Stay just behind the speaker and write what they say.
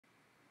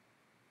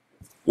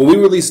When we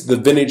released the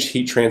vintage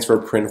heat transfer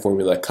print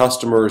formula,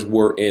 customers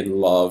were in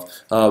love.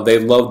 They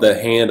loved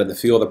the hand and the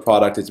feel of the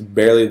product. It's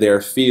barely their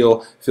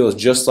feel. Feels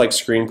just like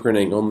screen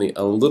printing, only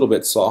a little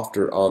bit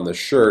softer on the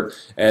shirt.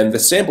 And the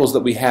samples that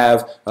we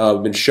have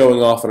been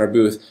showing off in our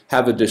booth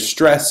have a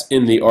distress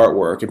in the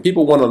artwork. And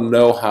people want to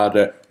know how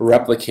to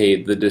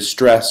replicate the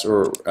distress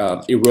or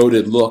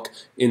eroded look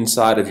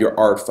inside of your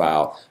art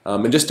file.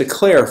 And just to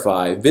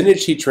clarify,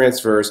 vintage heat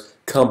transfers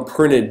come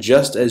printed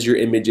just as your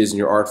image is in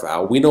your art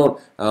file. We don't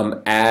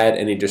add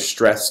any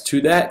distress to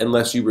that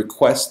unless you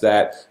request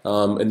that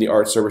in the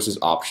art services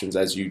options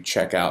as you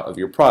check out of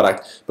your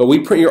product. But we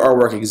print your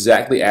artwork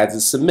exactly as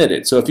it's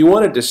submitted. So if you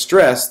want to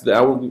distress,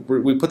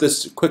 we put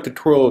this quick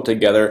tutorial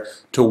together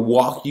to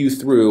walk you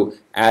through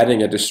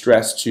adding a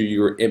distress to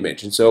your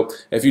image. And so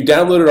if you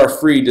downloaded our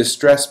free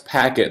distress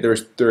packet,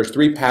 there's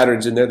 3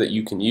 patterns in there that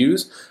you can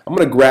use. I'm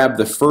going to grab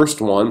the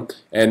first one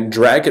and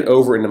drag it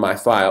over into my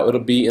file. It'll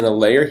be in a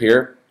layer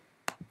here.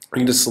 You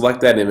can just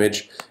select that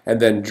image and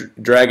then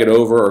drag it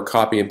over or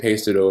copy and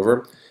paste it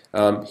over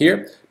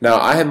here. Now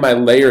I have my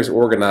layers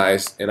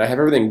organized and I have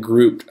everything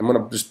grouped. I'm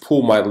going to just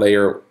pull my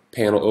layer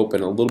panel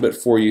open a little bit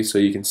for you so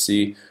you can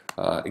see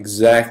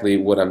exactly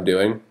what I'm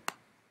doing.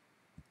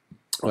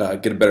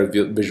 Get a better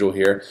visual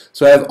here.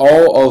 So I have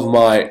all of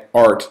my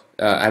art,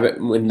 I have it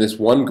in this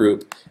one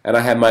group, and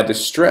I have my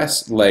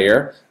distress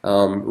layer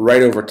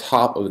right over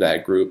top of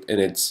that group in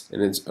its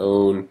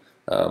own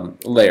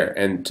layer.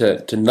 And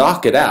to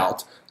knock it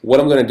out, what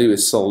I'm going to do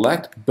is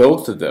select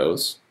both of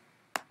those,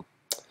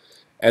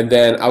 and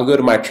then I'll go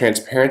to my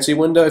transparency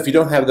window. If you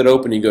don't have that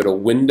open, you go to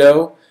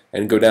Window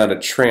and go down to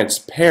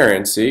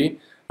Transparency.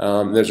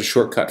 There's a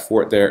shortcut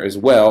for it there as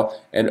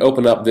well, and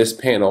open up this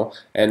panel,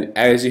 and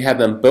as you have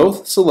them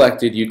both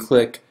selected, you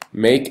click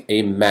Make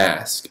a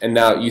Mask. And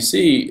now you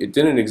see it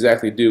didn't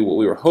exactly do what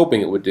we were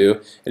hoping it would do,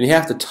 and you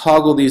have to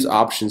toggle these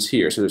options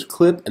here. So there's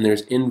Clip and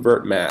there's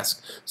Invert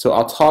Mask. So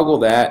I'll toggle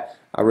that,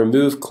 I'll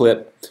remove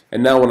Clip,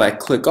 and now when I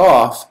click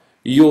off,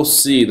 you'll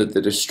see that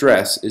the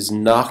distress is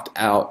knocked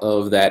out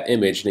of that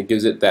image, and it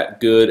gives it that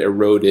good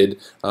eroded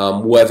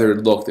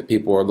weathered look that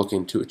people are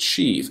looking to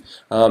achieve.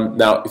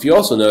 Now if you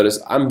also notice,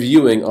 I'm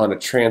viewing on a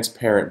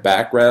transparent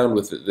background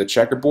with the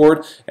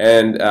checkerboard,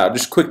 and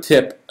just a quick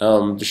tip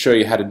to show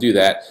you how to do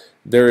that.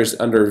 There's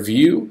under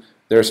View,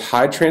 there's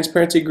Hide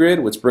Transparency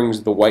Grid, which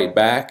brings the white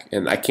back,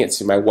 and I can't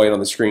see my white on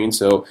the screen,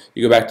 so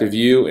you go back to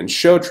View and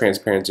Show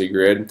Transparency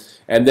Grid,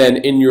 and then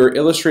in your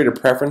Illustrator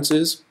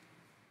preferences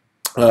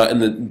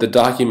in the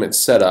document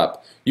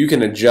setup, you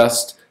can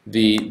adjust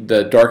the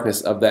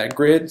darkness of that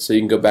grid, so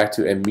you can go back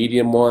to a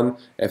medium one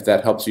if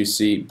that helps you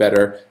see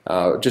better,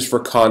 just for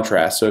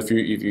contrast. So if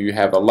you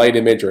have a light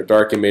image or a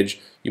dark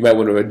image, you might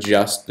want to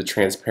adjust the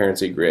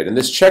transparency grid. And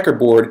this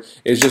checkerboard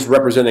is just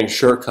representing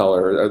shirt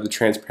color or the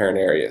transparent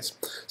areas.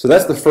 So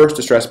that's the first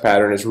distress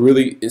pattern. It's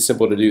really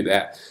simple to do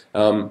that.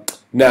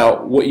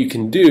 Now what you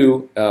can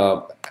do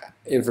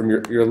from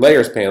your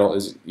layers panel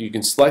is you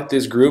can select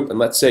this group, and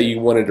let's say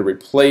you wanted to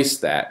replace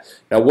that.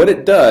 Now what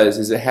it does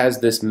is it has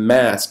this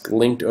mask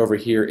linked over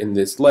here in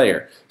this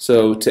layer.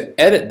 So to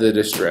edit the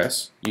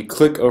distress, you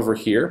click over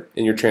here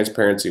in your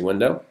transparency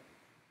window,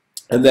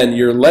 and then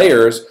your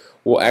layers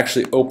will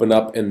actually open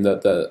up in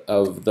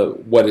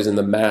what is in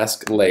the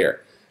mask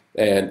layer.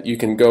 And you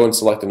can go and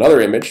select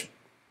another image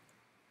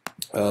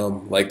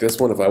like this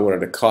one. If I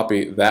wanted to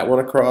copy that one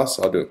across,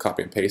 I'll do a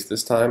copy and paste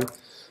this time.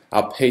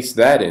 I'll paste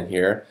that in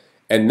here.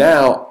 And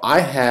now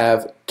I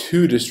have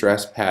 2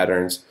 distress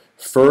patterns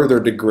further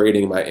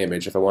degrading my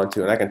image if I want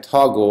to. And I can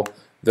toggle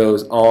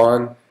those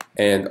on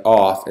and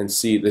off and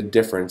see the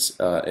difference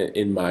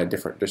in my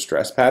different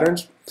distress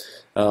patterns.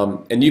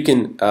 And you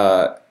can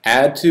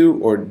add to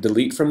or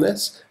delete from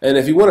this. And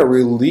if you want to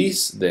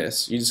release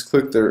this, you just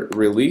click the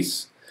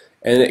release,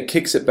 and it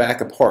kicks it back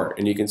apart.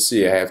 And you can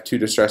see I have 2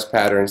 distress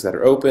patterns that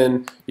are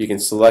open. You can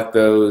select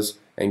those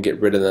and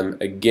get rid of them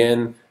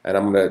again. And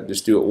I'm going to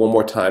just do it one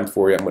more time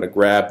for you. I'm going to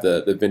grab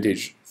the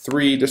Vintage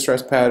 3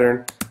 distress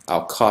pattern.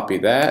 I'll copy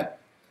that.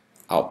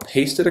 I'll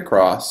paste it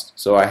across.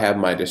 So I have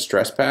my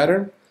distress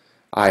pattern.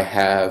 I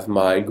have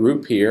my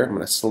group here. I'm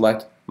going to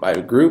select my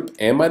group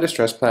and my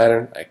distress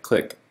pattern. I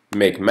click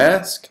Make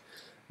Mask.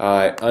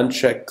 I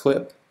uncheck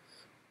Clip.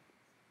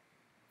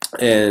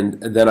 And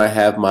then I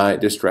have my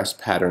distress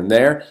pattern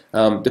there.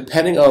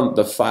 Depending on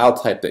the file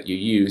type that you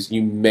use,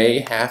 you may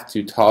have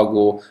to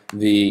toggle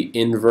the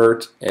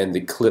invert and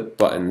the clip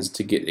buttons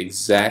to get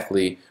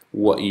exactly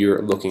what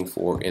you're looking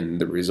for in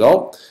the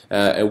result.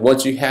 And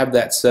once you have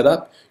that set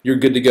up, you're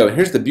good to go. And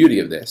here's the beauty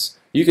of this.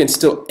 You can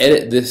still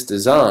edit this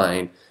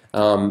design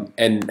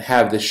and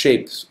have the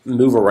shapes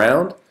move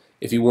around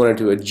if you wanted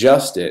to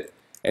adjust it,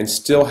 and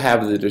still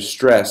have the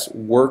distress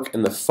work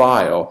in the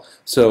file,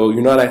 so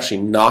you're not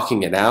actually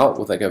knocking it out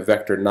with like a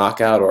vector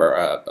knockout or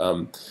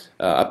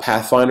a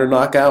pathfinder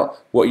knockout.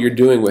 What you're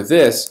doing with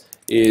this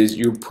is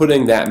you're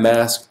putting that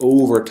mask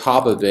over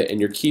top of it, and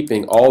you're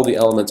keeping all the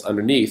elements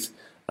underneath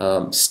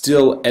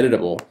still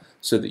editable,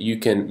 so that you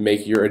can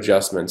make your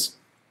adjustments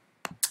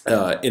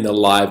in a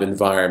live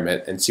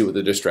environment and see what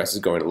the distress is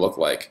going to look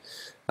like.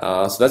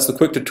 So that's the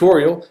quick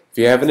tutorial. If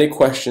you have any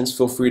questions,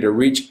 feel free to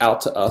reach out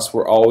to us.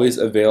 We're always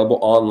available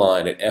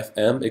online at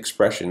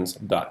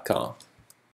fmexpressions.com.